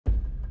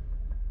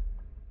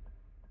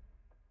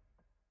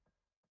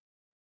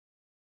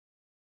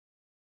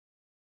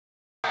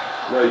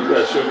No, you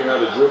gotta show me how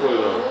to dribble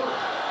it on.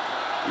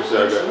 You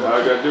said how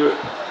I gotta do it?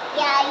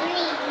 Yeah, you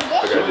need to do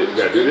this. I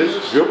gotta do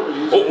this? Dribble?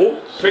 Oh,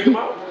 fake him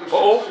out.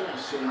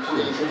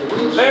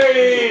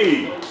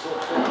 Hey!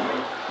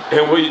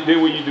 And what you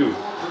do?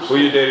 What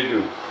your daddy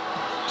do?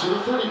 To the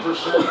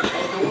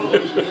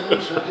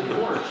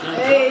 30%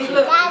 Hey,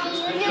 look.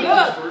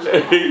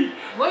 Hey.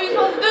 What are you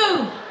supposed to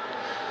do?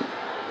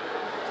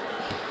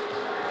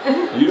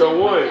 You don't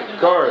won.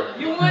 Card.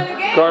 You won the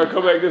game. Card,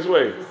 come back this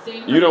way.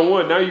 You don't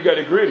won. Now you got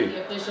the gritty.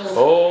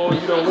 Oh,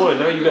 you don't won.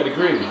 Now you got the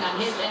gritty.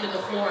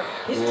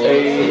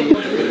 Hey.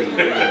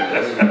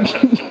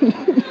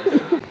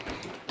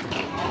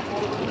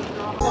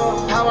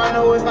 How I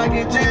know if I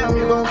get jammed,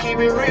 you gon' keep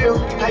it real.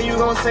 How you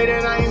gon' say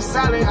that I ain't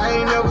solid, I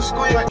ain't never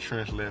squeal.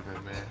 Trench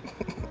living, man.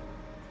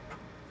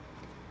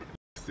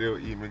 Still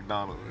eat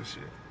McDonald's and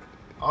shit.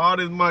 All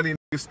this money,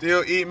 niggas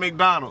still eat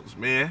McDonald's,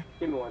 man.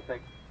 Give me 1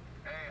 second.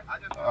 Hey, I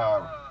just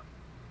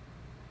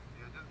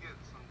just get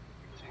some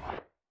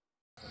chicken.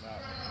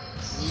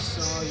 We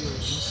saw your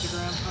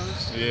Instagram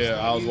post. Yeah,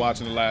 I was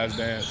watching The Last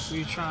Dance. So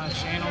you trying to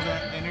channel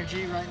that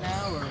energy right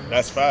now, or?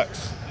 That's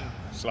facts.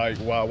 It's like,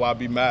 why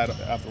be mad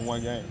after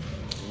one game,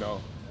 you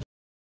know?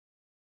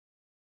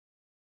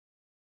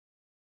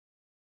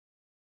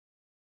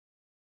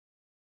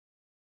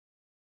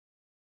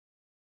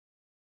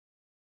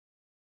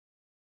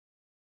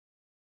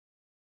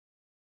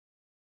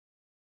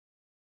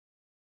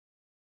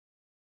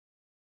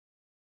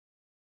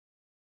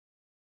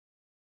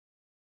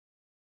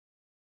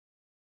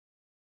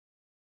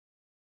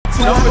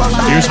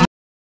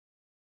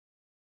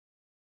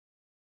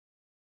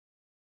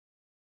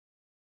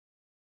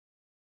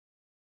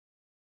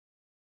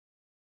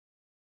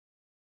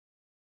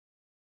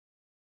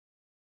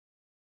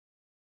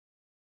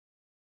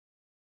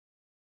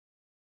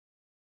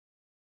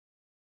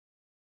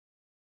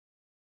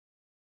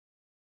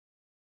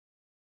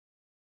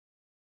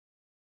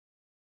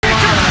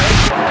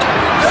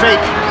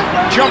 Fake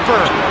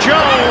jumper,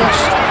 Jones,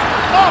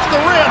 off the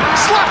rim,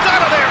 slapped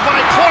out of there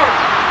by Clark.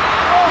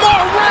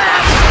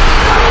 Morant,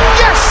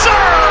 yes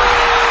sir!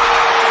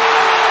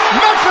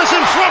 Memphis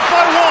in front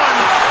by 1.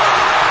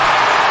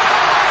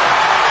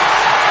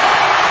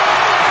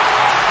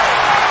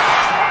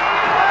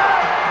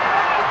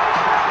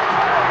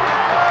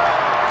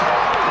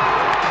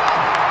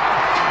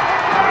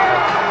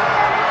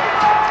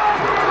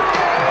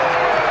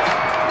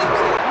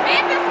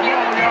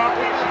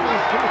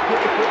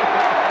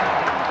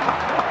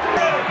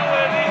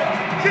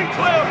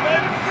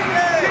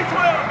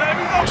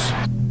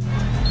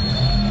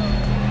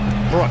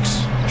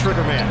 Brooks,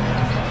 trigger man.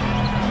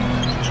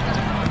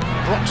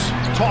 Brooks,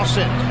 toss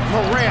it.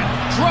 Morant,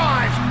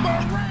 drive.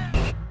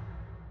 Morant.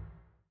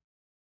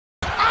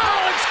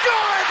 Oh, it's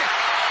good!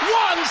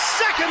 1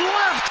 second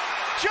left.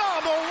 Ja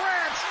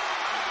Morant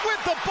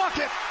with the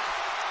bucket.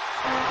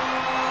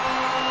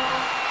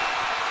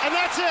 And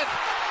that's it.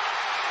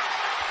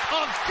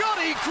 A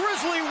gutty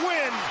Grizzly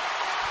win.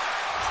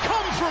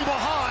 Come from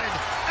behind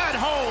at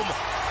home.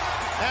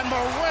 And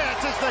Morant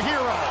is the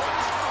hero.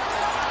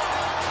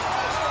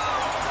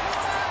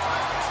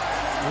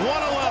 111-109,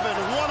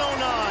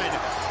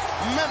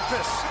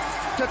 Memphis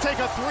to take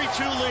a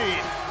 3-2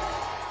 lead.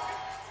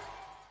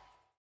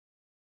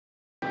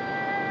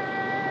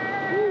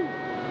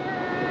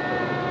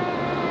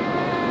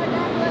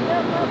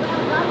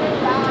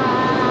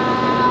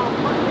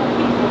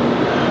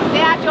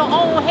 Stay out your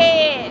own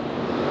head.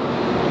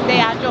 Stay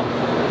out your...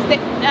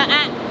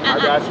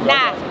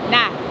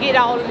 Nah, get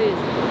all of this.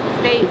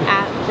 Stay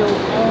out your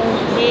own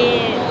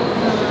head.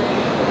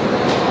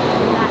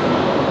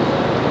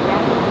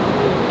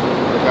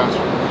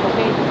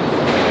 Okay.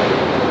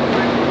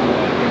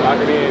 Lock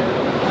it in.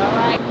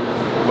 Alright.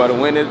 About to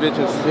win this bitch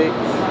in 6.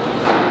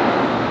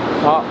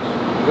 Pops.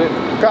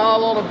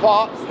 Call on the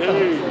Pops.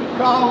 Hey.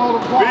 Call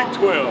on the Pops. Big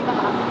 12.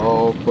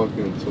 Oh,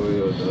 fucking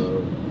 12,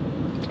 dog.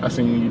 I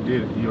seen when you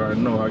did it. You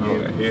already know I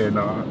gave a head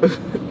nod.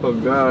 Oh,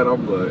 God,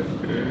 I'm like...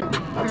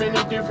 I'm in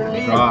a different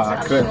league.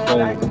 I couldn't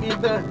fold.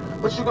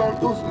 What you gonna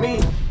do for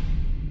me?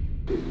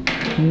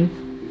 You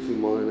see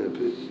more in that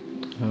pitch?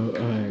 I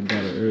had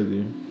got it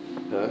earlier.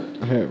 Huh?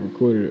 I had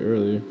recorded it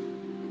earlier.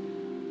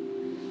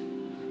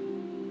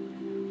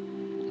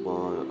 Come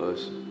on,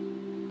 Usher.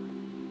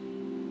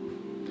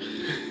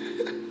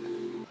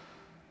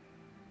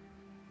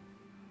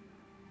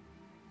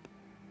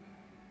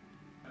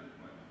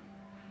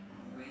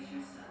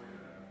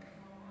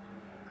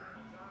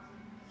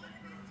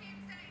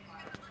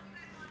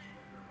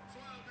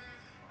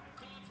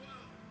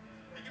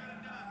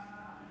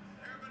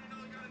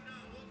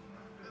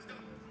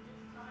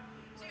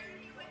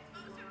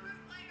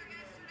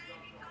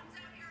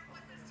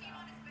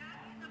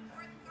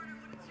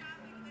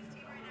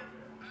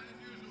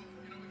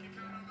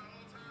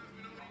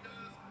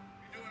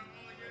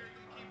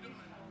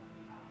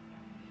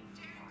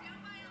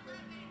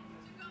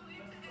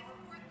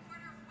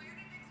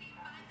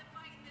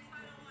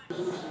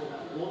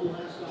 One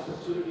last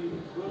opportunity.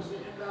 Brooks to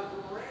inbound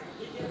from Morant.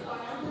 He gets by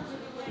Edwards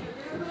and the lane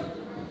again.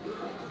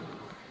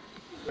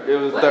 It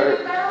was third.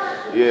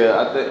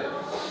 Yeah, I think.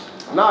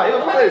 Nah, it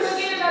was close.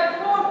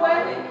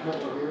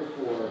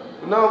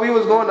 No, we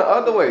was going the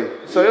other way.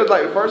 So it was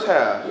like the first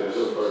half. We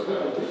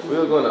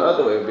was going the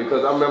other way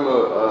because I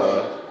remember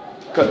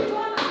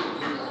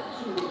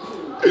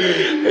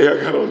Hey,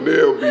 I got on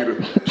nail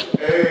beater.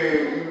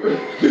 Hey.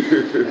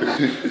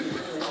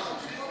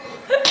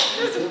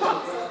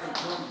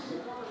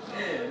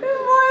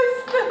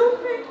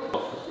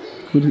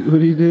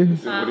 What he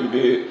did? What he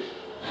did.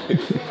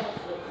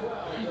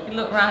 He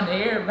looked around to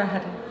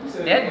everybody.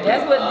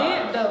 That's what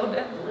did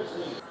though.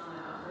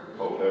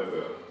 Hold that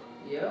up.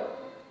 Yep.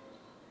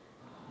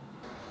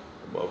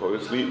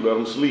 Motherfucker sleep, let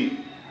him sleep.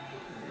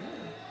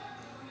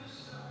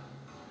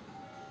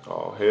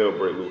 Oh, hell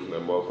break loose and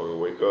that motherfucker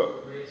wake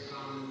up.